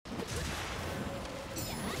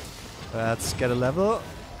Let's get a level.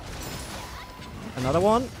 Another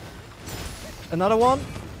one. Another one.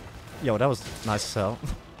 Yo, that was nice as hell.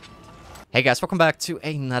 Hey guys, welcome back to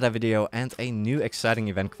another video and a new exciting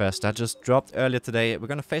event quest that just dropped earlier today. We're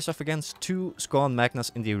gonna face off against 2 Scroned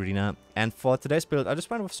Magnas in the arena. And for today's build, I just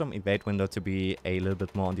went with some evade window to be a little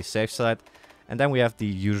bit more on the safe side. And then we have the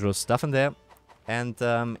usual stuff in there. And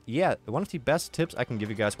yeah, one of the best tips I can give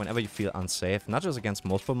you guys whenever you feel unsafe, not just against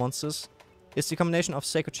multiple monsters, is the combination of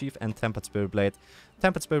Sacred Chief and Tempered Spirit Blade.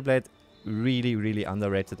 Tempered Spirit Blade, really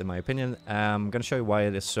underrated in my opinion. I'm gonna show you why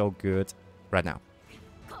it is so good right now.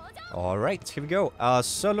 Alright, here we go.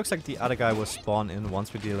 So it looks like the other guy will spawn in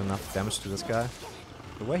once we deal enough damage to this guy.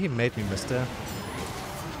 The way he made me miss there.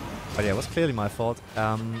 But yeah, it was clearly my fault.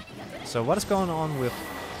 So what is going on with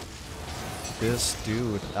this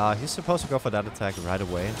dude? He's supposed to go for that attack right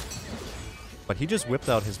away. But he just whipped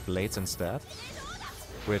out his blades instead.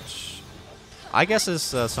 Which I guess is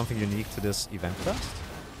something unique to this event quest.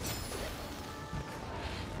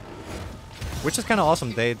 Which is kind of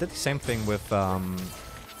awesome. They did the same thing with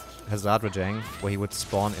Hazard Rajang, where he would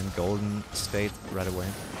spawn in golden state right away.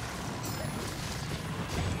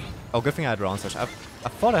 Oh, good thing I had round slash. I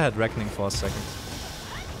thought I had reckoning for a second.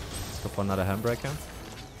 Let's go for another handbreaker.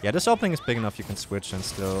 Yeah, this opening is big enough you can switch and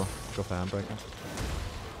still go for handbreaker.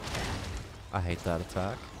 I hate that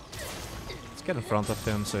attack. Let's get in front of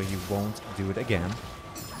him so he won't do it again.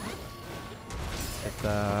 Get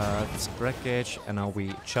that red gauge, and now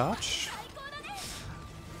we charge.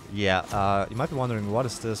 Yeah, you might be wondering, what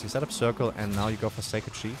is this? You set up circle and now you go for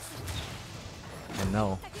Sacred Chief. And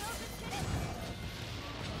no.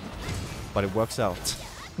 But it works out.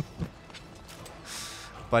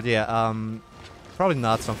 But yeah, probably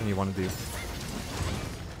not something you want to do.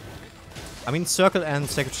 I mean, circle and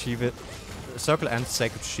Sacred Chief,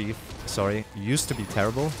 sorry, used to be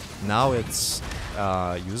terrible. Now it's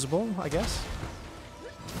usable, I guess.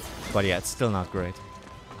 But yeah, it's still not great.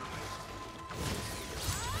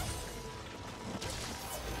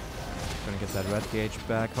 Gonna get that red gauge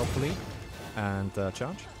back, hopefully. And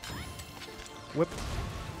charge. Whip.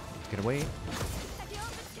 Get away.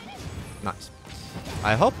 Nice.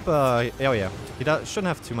 I hope... oh yeah, he shouldn't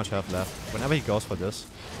have too much health left. Whenever he goes for this,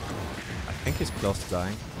 I think he's close to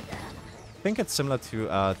dying. I think it's similar to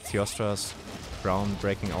Teostra's Brown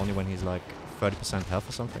breaking only when he's like 30% health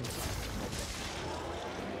or something.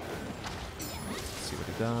 Let's see what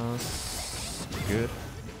he does. Good.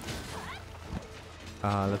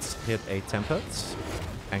 Let's hit a Tempered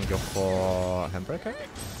and go for Handbreaker.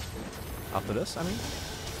 After this, I mean.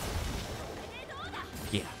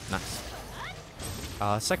 Yeah, nice.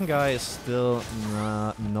 Second guy is still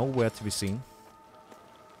nowhere to be seen.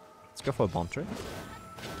 Let's go for a Bomb Trick.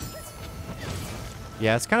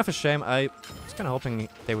 Yeah, it's kind of a shame. I was kind of hoping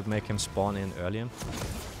they would make him spawn in earlier.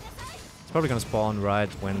 It's probably gonna spawn right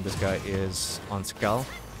when this guy is on Skull.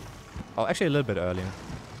 Oh, actually a little bit earlier.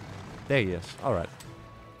 There he is. Alright.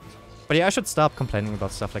 But yeah, I should stop complaining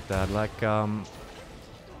about stuff like that. Like, I'm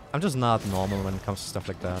just not normal when it comes to stuff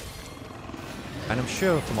like that. And I'm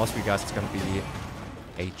sure for most of you guys it's gonna be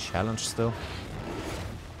a challenge still.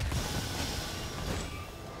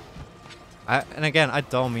 And again, I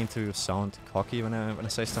don't mean to sound cocky when I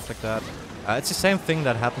say stuff like that. It's the same thing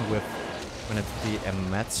that happened with when it the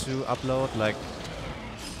Ematsu upload. Like,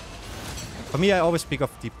 for me, I always speak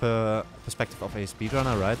of the perspective of a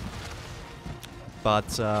speedrunner, right?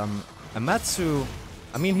 But Ematsu,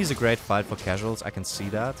 I mean, he's a great fight for casuals. I can see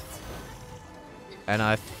that. And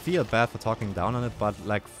I feel bad for talking down on it, but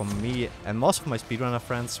like for me and most of my speedrunner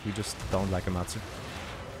friends, we just don't like Ematsu.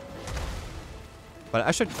 But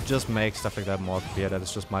I should just make stuff like that more clear, that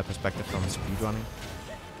it's just my perspective from speedrunning.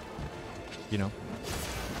 You know.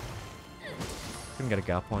 Couldn't get a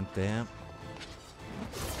guard point there.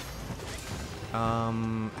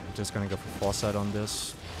 I'm just gonna go for Foresight on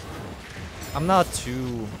this. I'm not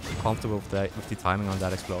too comfortable with the timing on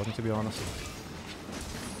that explosion, to be honest.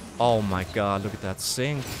 Oh my god, look at that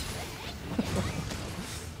sync.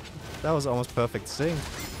 That was almost perfect sync.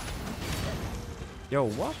 Yo,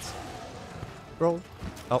 what? Bro.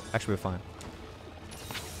 Oh, actually we're fine.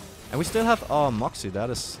 And we still have our Moxie.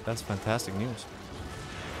 That's fantastic news.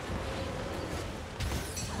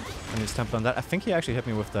 And he's tempered on that. I think he actually hit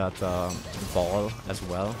me with that ball as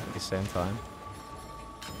well at the same time.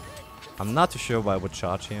 I'm not too sure why I would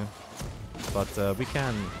charge here. But we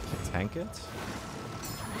can tank it.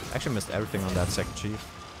 Actually missed everything on that Sacred Chief.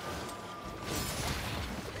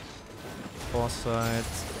 Foresight.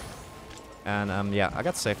 And yeah, I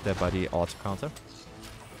got saved there by the auto counter.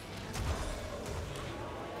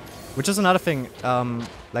 Which is another thing,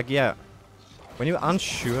 like yeah, when you're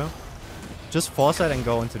unsure just foresight and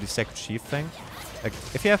go into the Sacred Chief thing. Like,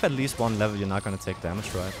 if you have at least one level, you're not gonna take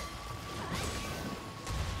damage, right?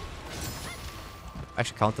 I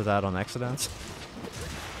actually counted that on accident.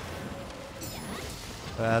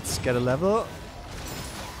 Let's get a level.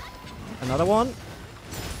 Another one.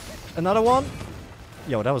 Another one.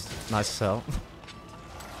 Yo, that was nice as hell.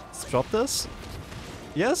 Let's drop this.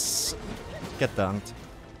 Yes. Get dunked.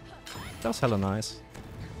 That was hella nice.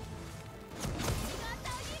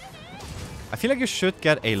 I feel like you should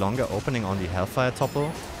get a longer opening on the Hellfire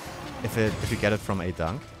topple if you get it from a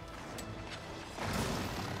dunk.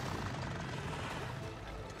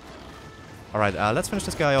 Alright, let's finish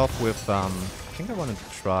this guy off with, I think I want to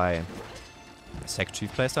try a Sacred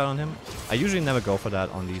Chief playstyle on him. I usually never go for that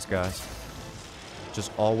on these guys.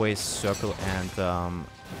 Just always circle and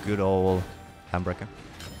good old Handbreaker.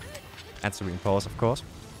 And Serene Pose, of course.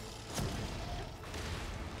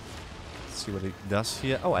 Let's see what he does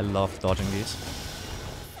here. Oh, I love dodging these.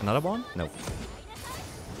 Another one? No.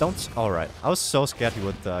 Don't. Alright. I was so scared he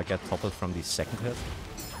would get toppled from the second hit.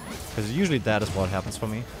 Because usually that is what happens for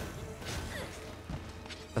me.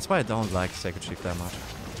 That's why I don't like Sacred Chief that much.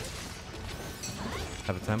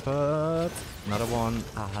 Have a tempered. Another one.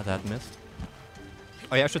 Ah, that missed.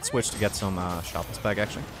 Oh yeah, I should switch to get some sharpness back,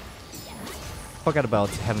 actually. Forget about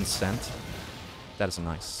Heaven's Sent. That is a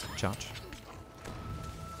nice charge.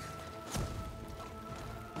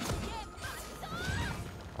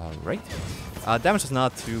 Alright. Damage is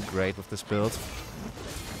not too great with this build.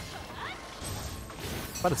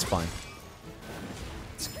 But it's fine.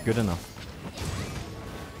 It's good enough.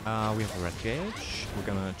 We have a red gauge. We're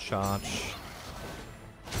gonna charge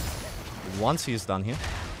once he's done here.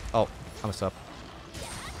 Oh, I messed up.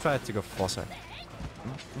 Try to go foresight.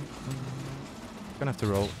 Gonna have to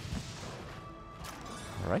roll.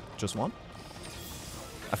 Alright, just one.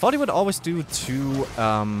 I thought he would always do two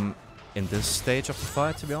in this stage of the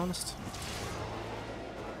fight, to be honest.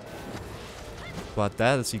 But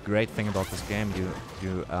that is the great thing about this game.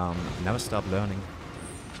 You never stop learning.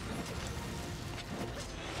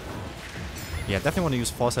 Yeah, definitely want to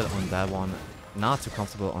use foresight on that one. Not too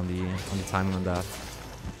comfortable on the timing on that.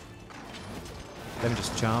 Let me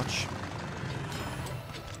just charge.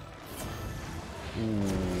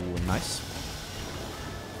 Ooh, nice.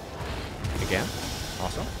 Again.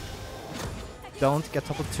 Awesome. Don't get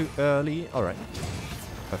toppled too early. Alright.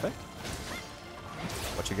 Perfect.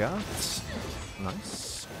 What you got?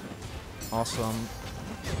 Nice. Awesome.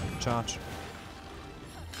 Charge.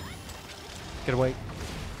 Get away.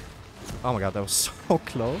 Oh my god, that was so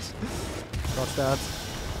close. Dodge that.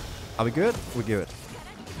 Are we good? We're good.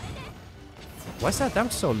 Why is that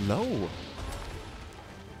damage so low?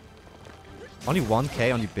 Only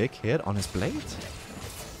 1k on the big hit on his blade?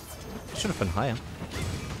 Should have been higher.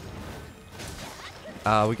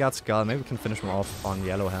 We got Skull. Maybe we can finish him off on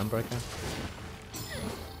Yellow Handbreaker.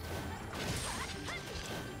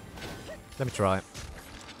 Let me try.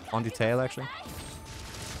 On the tail, actually.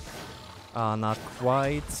 Not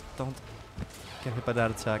quite. Don't get hit by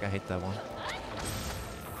that attack. I hate that one.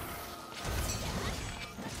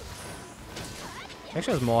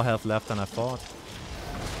 Actually has more health left than I thought.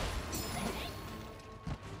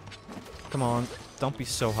 Come on. Don't be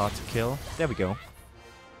so hard to kill. There we go.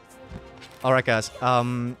 Alright guys,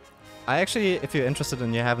 I actually, if you're interested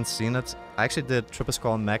and you haven't seen it, I actually did triple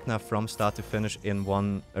score on Magna from start to finish in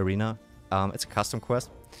one arena. It's a custom quest.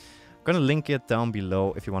 I'm gonna link it down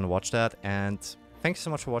below if you want to watch that. And thank you so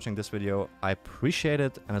much for watching this video. I appreciate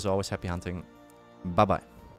it, and as always, happy hunting. Bye bye.